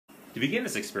To begin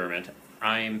this experiment,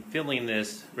 I'm filling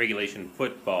this regulation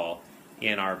football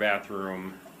in our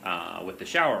bathroom with the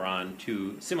shower on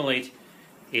to simulate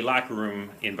a locker room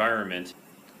environment.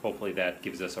 Hopefully that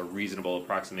gives us a reasonable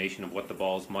approximation of what the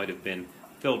balls might have been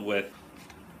filled with.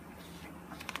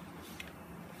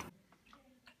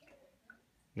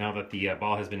 Now that the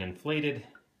ball has been inflated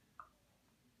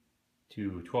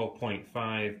to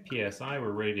 12.5 psi,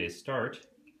 we're ready to start.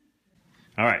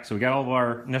 Alright, so we got all of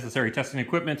our necessary testing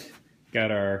equipment,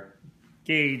 got our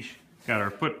gauge, got our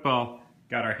football,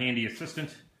 got our handy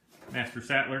assistant, Master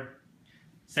Sattler.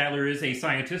 Sattler is a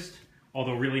scientist,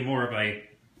 although really more of a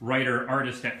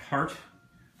writer-artist at heart,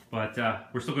 but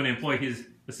we're still going to employ his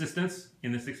assistance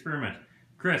in this experiment.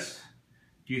 Chris,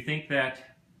 do you think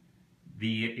that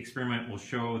the experiment will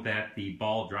show that the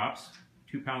ball drops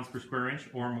 2 pounds per square inch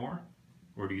or more?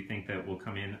 Or do you think that it will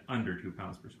come in under 2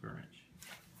 pounds per square inch?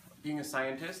 Being a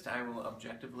scientist, I will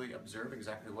objectively observe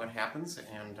exactly what happens,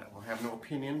 and I will have no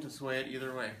opinion to sway it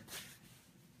either way.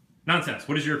 Nonsense.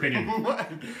 What is your opinion?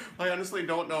 I honestly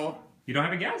don't know. You don't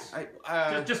have a guess?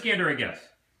 Just gander a guess.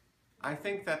 I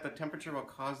think that the temperature will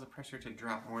cause the pressure to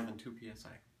drop more than 2 psi.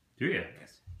 Do you?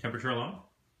 Yes. Temperature alone?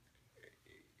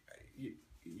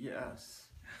 Yes.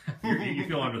 You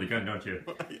feel under the gun, don't you?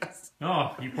 Yes.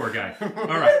 Oh, you poor guy.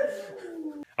 All right.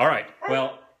 All right.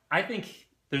 Well, I think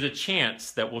there's a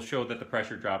chance that we'll show that the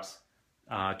pressure drops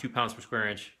 2 pounds per square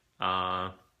inch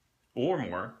or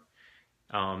more.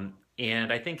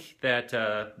 And I think that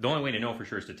the only way to know for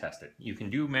sure is to test it. You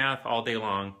can do math all day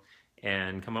long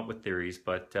and come up with theories,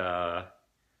 but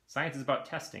science is about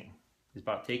testing. It's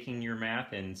about taking your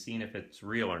math and seeing if it's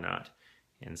real or not.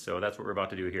 And so that's what we're about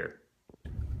to do here.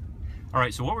 All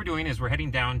right, so what we're doing is we're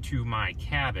heading down to my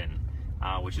cabin,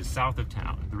 which is south of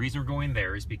town. The reason we're going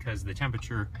there is because the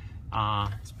temperature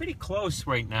is pretty close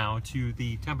right now to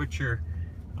the temperature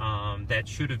that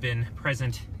should have been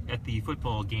present at the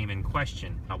football game in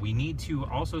question. We need to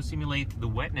also simulate the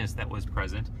wetness that was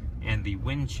present and the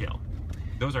wind chill.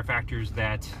 Those are factors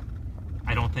that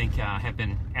I don't think have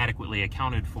been adequately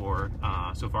accounted for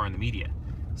so far in the media.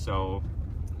 So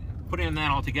putting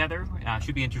that all together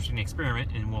should be an interesting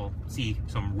experiment, and we'll see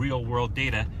some real world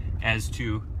data as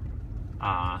to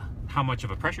how much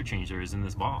of a pressure change there is in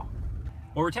this ball.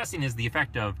 What we're testing is the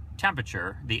effect of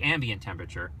temperature, the ambient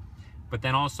temperature, but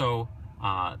then also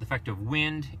the effect of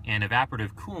wind and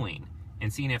evaporative cooling,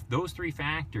 and seeing if those three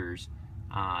factors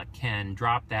can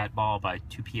drop that ball by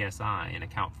 2 psi and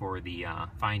account for the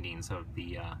findings of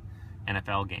the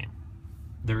NFL game.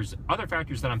 There's other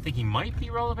factors that I'm thinking might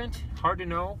be relevant, hard to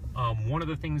know. One of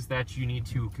the things that you need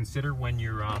to consider when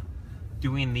you're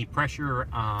doing the pressure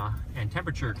and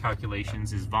temperature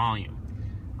calculations is volume.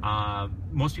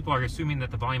 Most people are assuming that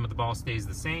the volume of the ball stays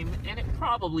the same, and it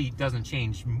probably doesn't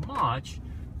change much,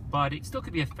 but it still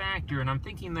could be a factor, and I'm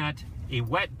thinking that a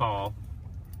wet ball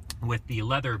with the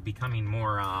leather becoming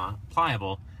more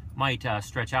pliable might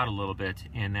stretch out a little bit,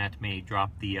 and that may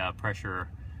drop the pressure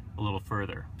a little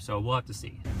further. So we'll have to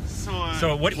see.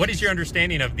 So what is your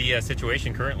understanding of the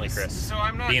situation currently, Chris? So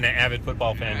I'm not, being an avid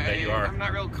football fan that you are. I'm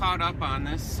not real caught up on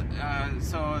this.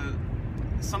 So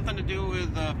something to do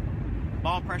with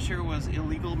ball pressure was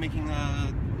illegal, making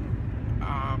a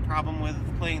problem with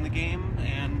playing the game,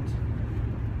 and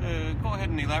go ahead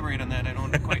and elaborate on that. I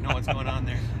don't quite know what's going on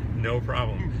there. No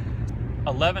problem.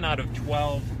 11 out of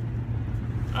 12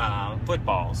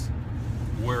 footballs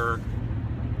were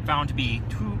found to be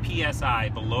 2 psi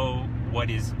below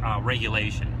what is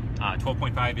regulation.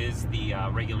 12.5 is the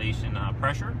regulation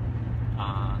pressure,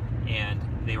 and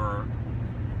they were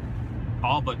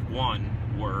all but one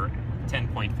were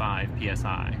 10.5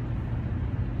 psi.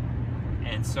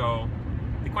 And so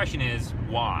the question is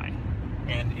why?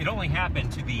 And it only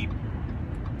happened to the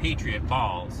Patriot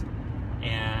balls,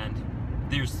 and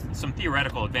there's some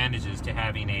theoretical advantages to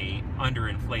having a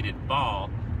underinflated ball,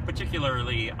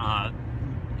 particularly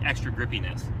extra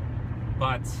grippiness.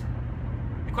 But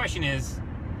the question is,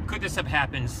 could this have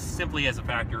happened simply as a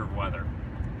factor of weather?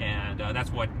 And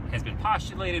that's what has been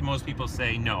postulated. Most people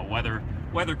say no,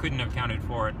 weather couldn't have accounted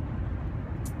for it.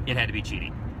 It had to be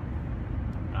cheating.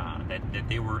 That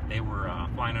they were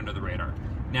flying under the radar.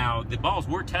 Now, the balls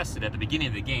were tested at the beginning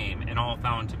of the game and all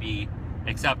found to be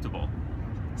acceptable.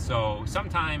 So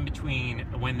sometime between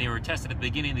when they were tested at the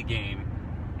beginning of the game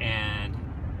and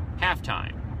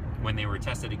halftime, when they were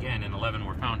tested again and 11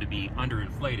 were found to be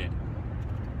underinflated,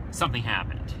 something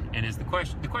happened. And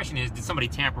the question is, did somebody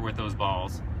tamper with those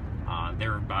balls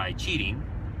thereby cheating,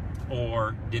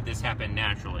 or did this happen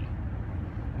naturally?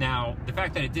 Now, the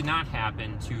fact that it did not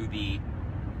happen to the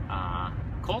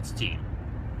Colts team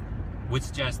would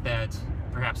suggest that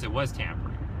perhaps it was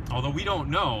tampering. Although we don't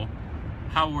know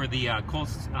how were the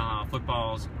Colts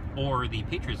footballs or the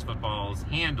Patriots footballs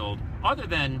handled, other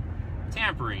than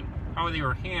tampering, how they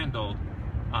were handled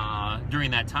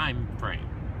during that time frame.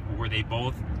 Were they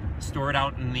both stored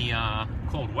out in the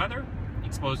cold weather,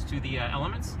 exposed to the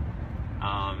elements?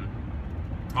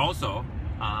 Also,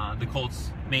 the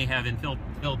Colts may have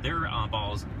filled their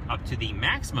balls up to the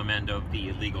maximum end of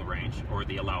the legal range, or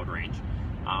the allowed range,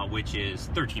 which is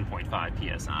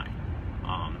 13.5 psi.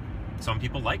 Some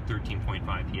people like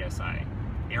 13.5 psi.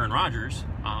 Aaron Rodgers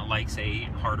likes a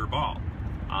harder ball.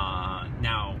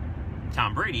 Now,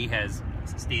 Tom Brady has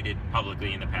stated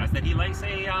publicly in the past that he likes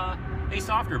a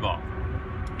softer ball.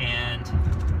 And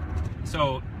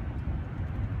so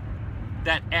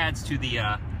that adds to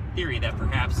the theory that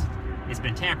perhaps it's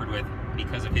been tampered with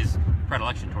because of his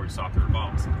predilection towards softer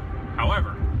balls.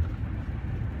 However,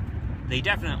 they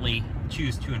definitely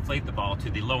choose to inflate the ball to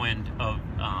the low end of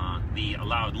the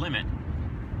allowed limit.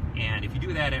 And if you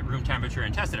do that at room temperature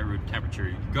and test it at room temperature,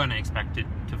 you're going to expect it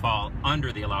to fall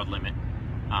under the allowed limit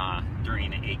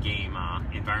during a game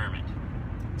environment.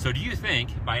 So do you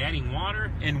think by adding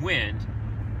water and wind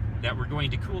that we're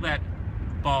going to cool that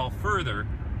ball further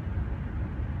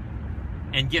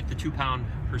and get the 2 pound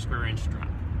per square inch drop?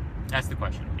 That's the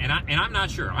question. And I'm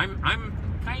not sure.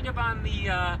 I'm kind of on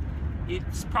the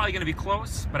it's probably going to be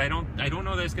close, but I don't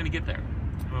know that it's going to get there.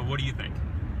 Well, what do you think?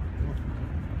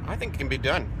 I think it can be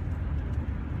done.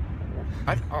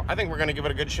 I think we're going to give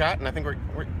it a good shot, and I think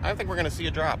we're going to see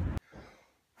a drop.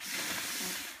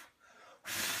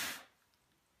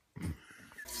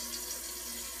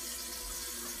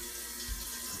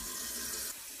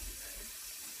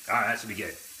 All right, that should be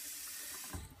good.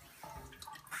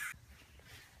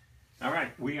 All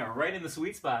right, we are right in the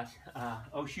sweet spot.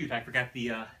 Oh shoot, I forgot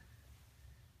the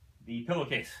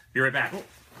pillowcase. Be right back. Oh,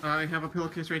 I have a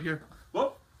pillowcase right here.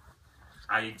 Whoa!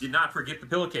 I did not forget the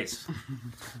pillowcase.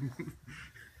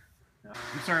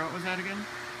 I'm sorry, what was that again?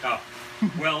 Oh,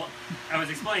 well, I was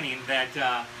explaining that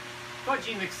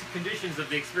fudging the conditions of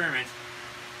the experiment,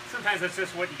 sometimes that's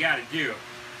just what you got to do.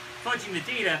 Fudging the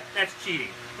data, that's cheating.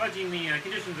 Fudging the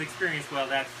conditions of the experience, well,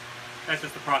 that's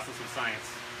just the process of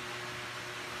science.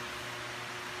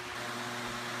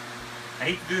 I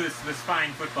hate to do this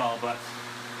fine football, but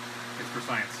it's for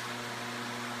science.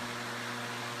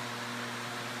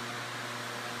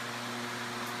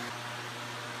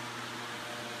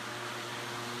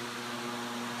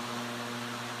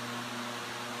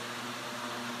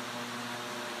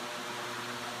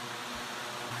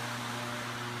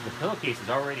 The pillowcase is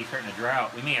already starting to dry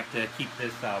out. We may have to keep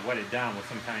this wetted down with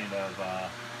some kind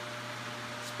of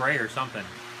spray or something.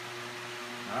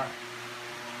 All right.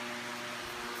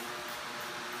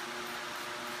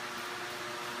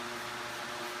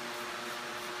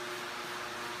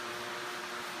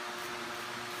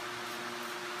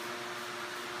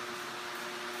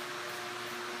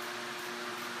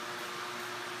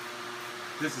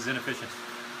 This is inefficient.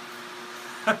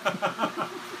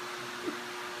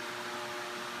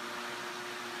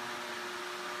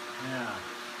 Yeah.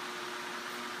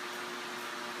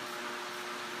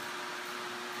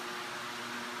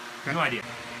 No idea.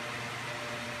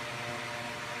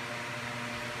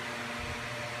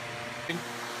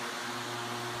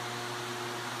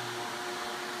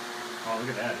 Oh, look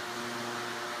at that.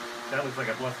 That looks like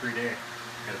a blustery day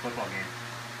at a football game.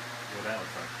 What that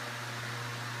looks like.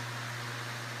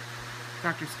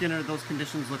 Dr. Skinner, those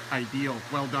conditions look ideal.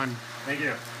 Well done. Thank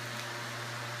you.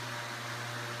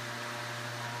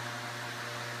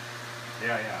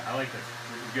 Yeah, I like this.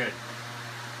 This is good.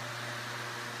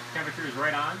 Temperature is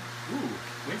right on. Ooh,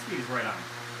 wind speed is right on.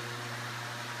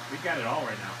 We've got it all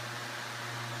right now.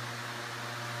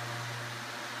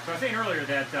 So I was saying earlier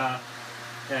that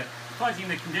that fudging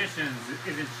the conditions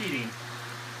isn't cheating.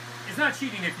 It's not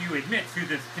cheating if you admit to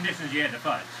the conditions you had to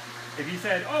fudge. If you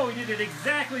said, oh, we did it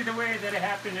exactly the way that it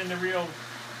happened in the real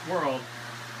world,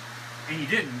 and you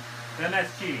didn't, then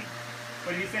that's cheating.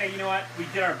 But if you say, you know what, we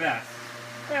did our best,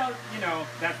 well, you know,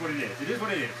 that's what it is. It is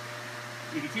what it is.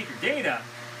 If you take your data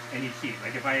and you cheat,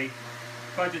 like if I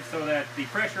fudge it so that the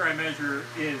pressure I measure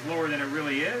is lower than it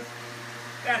really is,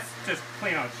 that's just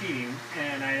plain out cheating,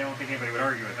 and I don't think anybody would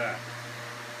argue with that.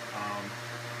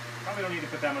 Probably don't need to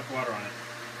put that much water on it.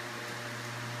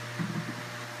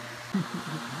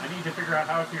 I need to figure out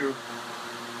how to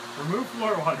remove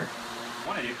floor water.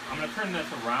 What I do, I'm going to turn this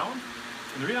around.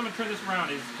 And the reason I'm going to turn this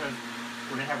around is because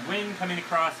we're going to have wind coming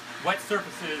across wet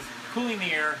surfaces, cooling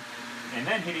the air, and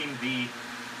then hitting the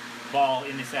ball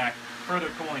in the sack, further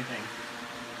cooling things.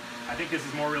 I think this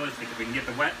is more realistic if we can get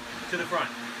the wet to the front.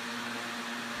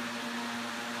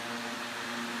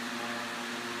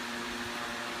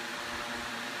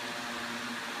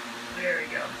 There we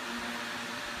go.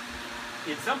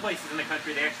 In some places in the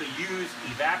country, they actually use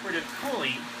evaporative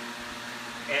cooling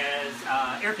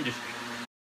as air conditioning.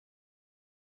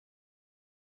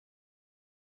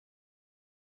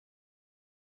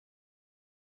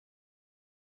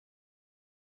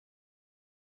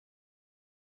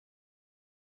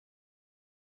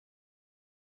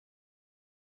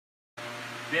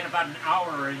 Been about an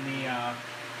hour in the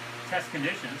test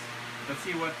conditions. Let's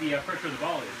see what the pressure of the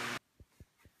ball is.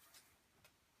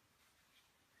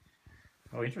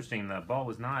 Oh, interesting. The ball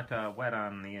was not wet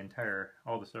on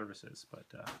all the surfaces, but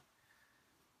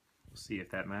we'll see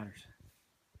if that matters.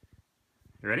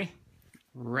 You ready?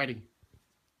 Ready.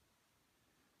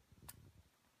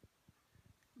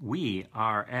 We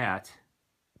are at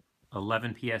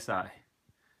 11 psi.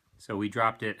 So we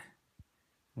dropped it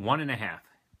 1.5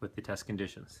 with the test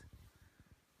conditions.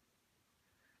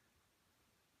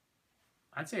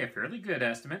 I'd say a fairly good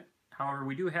estimate. However,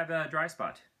 we do have a dry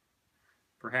spot.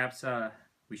 Perhaps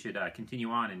we should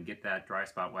continue on and get that dry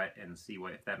spot wet and see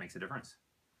if that makes a difference.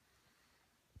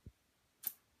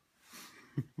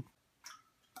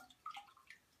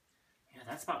 Yeah,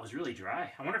 that spot was really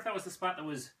dry. I wonder if that was the spot that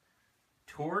was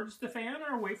towards the fan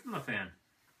or away from the fan.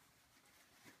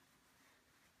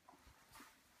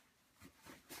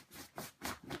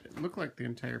 It looked like the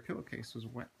entire pillowcase was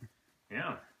wet.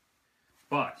 Yeah,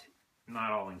 but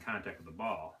not all in contact with the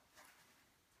ball.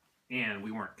 And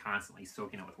we weren't constantly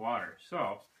soaking it with water.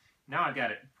 So now I've got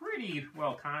it pretty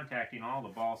well contacting all the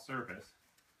ball surface.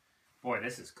 Boy,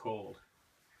 this is cold.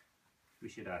 We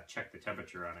should check the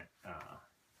temperature on it.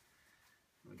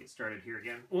 We'll get started here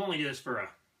again. We'll only do this for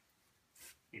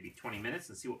maybe 20 minutes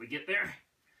and see what we get there.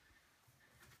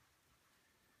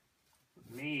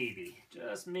 Maybe,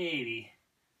 just maybe,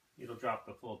 it'll drop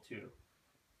the full 2.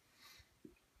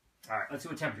 All right, let's see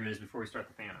what temperature it is before we start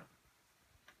the fan up.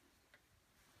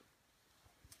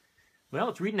 Well,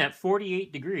 it's reading at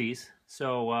 48 degrees,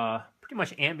 so pretty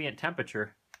much ambient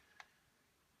temperature,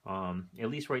 at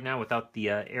least right now without the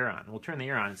air on. We'll turn the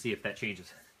air on and see if that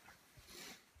changes.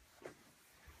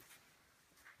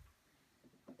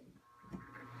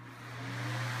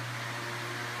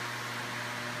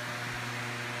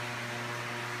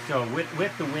 So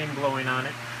with the wind blowing on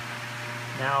it,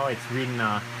 now it's reading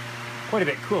quite a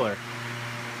bit cooler.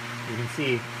 You can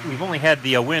see we've only had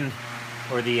the wind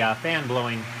or the fan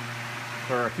blowing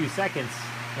for a few seconds,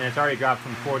 and it's already dropped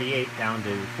from 48 down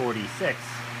to 46.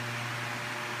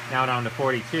 Now down to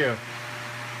 42.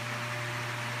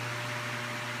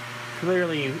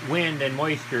 Clearly, wind and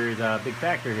moisture is a big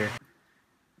factor here.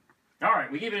 All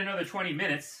right, we gave it another 20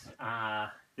 minutes.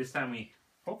 This time we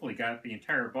hopefully got the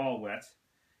entire ball wet.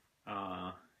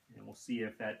 And we'll see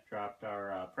if that dropped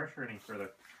our pressure any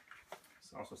further.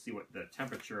 Let's also see what the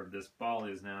temperature of this ball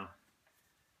is now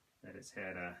that it's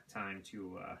had time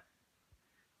to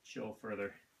chill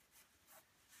further.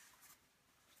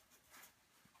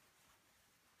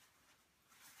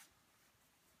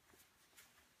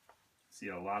 See,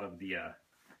 a lot of the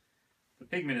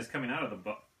pigment is coming out of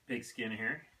the pig skin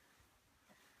here.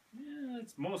 Yeah,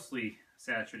 it's mostly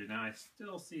saturated now. I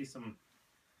still see some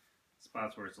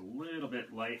spots where it's a little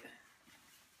bit light,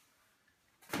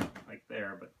 like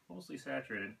there, but mostly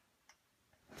saturated.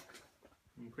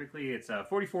 And quickly, it's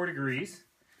 44 degrees,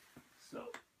 so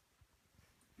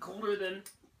colder than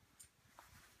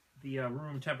the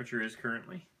room temperature is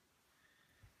currently.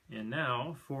 And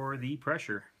now for the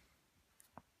pressure.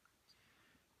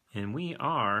 And we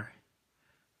are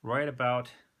right about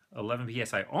 11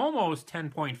 psi, almost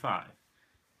 10.5.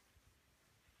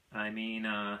 I mean,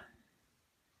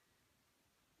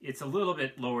 it's a little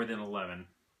bit lower than 11.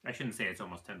 I shouldn't say it's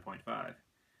almost 10.5,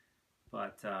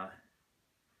 but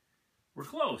we're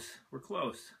close. We're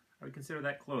close. I would consider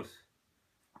that close.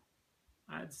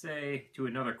 I'd say to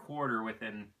another quarter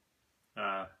within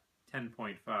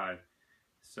 10.5.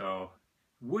 So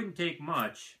wouldn't take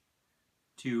much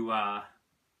to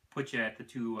put you at the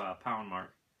 2 pound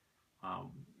mark.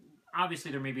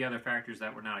 Obviously, there may be other factors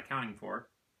that we're not accounting for.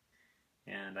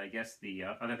 And I guess the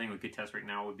other thing we could test right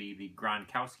now would be the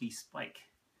Gronkowski spike.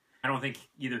 I don't think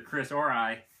either Chris or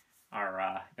I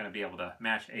are going to be able to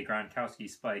match a Gronkowski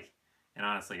spike. And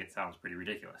honestly, it sounds pretty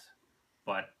ridiculous.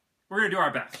 But we're going to do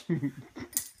our best.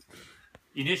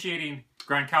 Initiating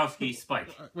Gronkowski spike.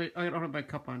 Wait, I don't have my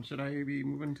cup on. Should I be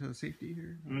moving to safety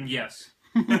here? Yes.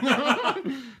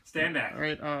 Stand back. All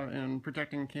right, and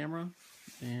protecting camera.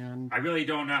 And I really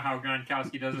don't know how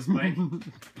Gronkowski does a spike,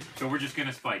 so we're just going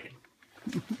to spike it.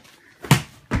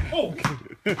 Oh!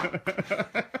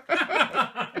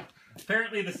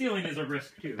 Apparently the ceiling is a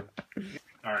risk too.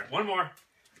 All right, one more.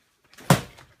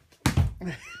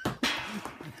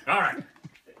 All right.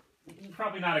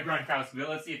 probably not a Gronkowski, but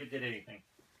let's see if it did anything.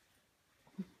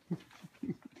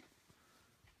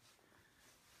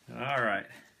 All right.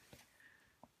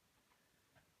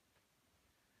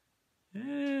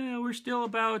 Yeah, we're still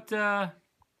about 10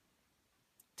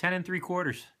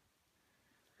 3/4.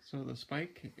 So the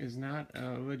spike is not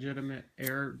a legitimate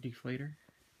air deflator?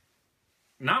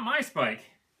 Not my spike.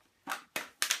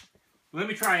 Let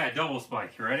me try a double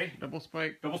spike. You ready? Double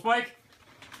spike. Double spike.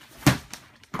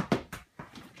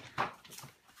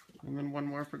 And then one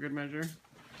more for good measure.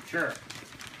 Sure.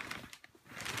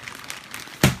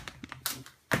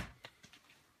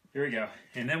 Here we go.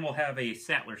 And then we'll have a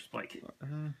Sattler spike.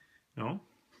 No?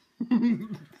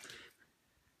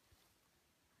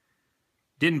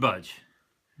 Didn't budge.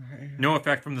 No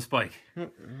effect from the spike. All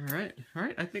right.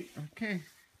 I think, okay.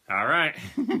 All right.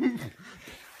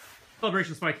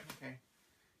 Celebration spike. Okay.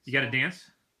 You got to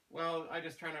dance? Well, I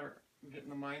just trying to get in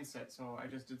the mindset, so I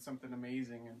just did something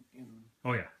amazing in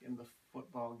Oh, yeah. in the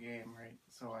football game, right?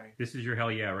 So I This is your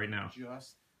hell yeah right now.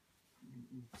 just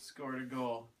scored a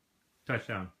goal.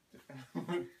 Touchdown. All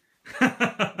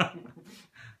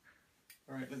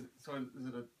right. Is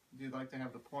it a? Do you like to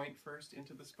have the point first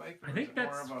into the spike? I think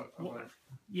that's more of a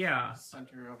yeah.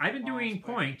 center of. I've been the ball doing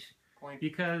spike? point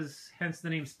because hence the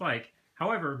name spike.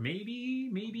 However, maybe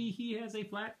he has a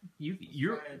flat.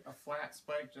 You're Try a flat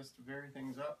spike just to vary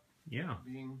things up. yeah.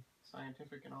 Being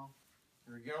scientific and all.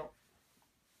 Here we go.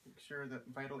 Make sure that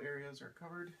vital areas are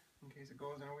covered in case it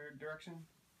goes in a weird direction.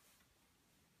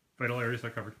 Vital areas are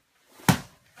covered.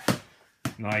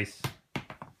 Nice.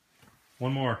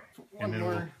 One more. One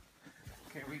more.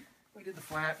 Okay, we did the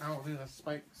flat. Now we'll do the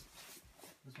spikes.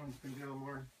 This one's gonna be a little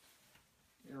more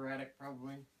erratic,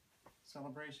 probably.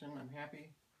 Celebration. I'm happy.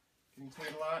 Getting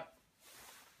played a lot.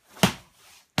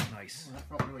 Nice. Oh, that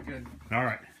felt really good. All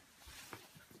right.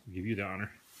 I'll give you the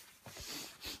honor.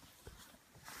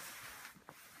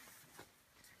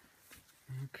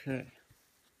 Okay.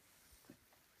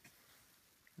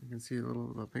 You can see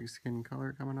the pigskin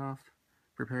color coming off.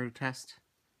 Prepare to test.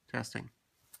 Testing.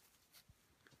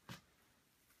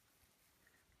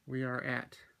 We are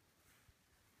at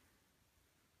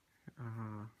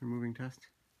removing test.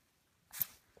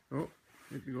 Oh,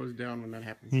 it goes down when that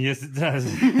happens. Yes, it does.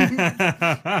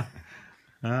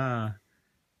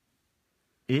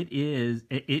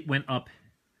 It went up.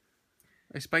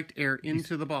 I spiked air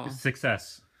into the ball.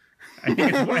 Success. I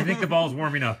think the ball's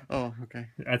warming up. Oh, okay.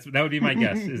 That would be my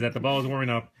guess, is that the ball is warming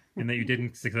up and that you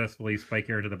didn't successfully spike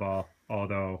air to the ball,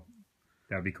 although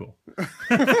that would be cool.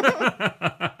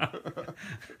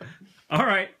 All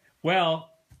right.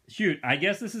 Well, shoot, I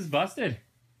guess this is busted.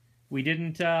 We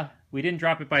didn't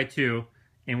drop it by 2,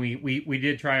 and we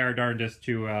did try our darndest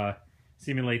to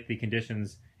simulate the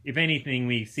conditions. If anything,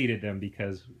 we exceeded them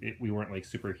because we weren't like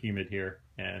super humid here,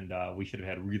 and we should have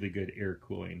had really good air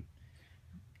cooling.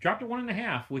 Dropped to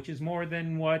 1.5, which is more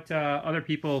than what other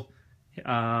people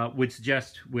would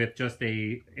suggest with just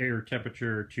a air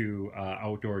temperature to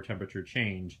outdoor temperature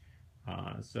change.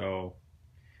 So,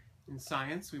 in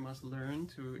science, we must learn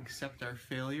to accept our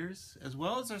failures as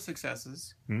well as our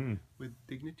successes with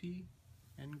dignity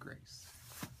and grace.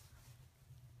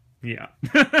 Yeah,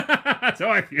 that's how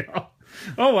I feel.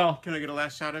 Oh well. Can I get a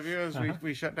last shot of you as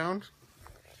we shut down?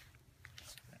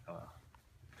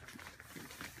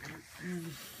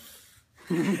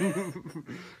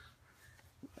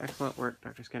 Excellent work,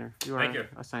 Dr. Skinner. You are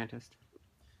a scientist.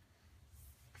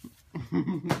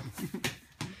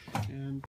 And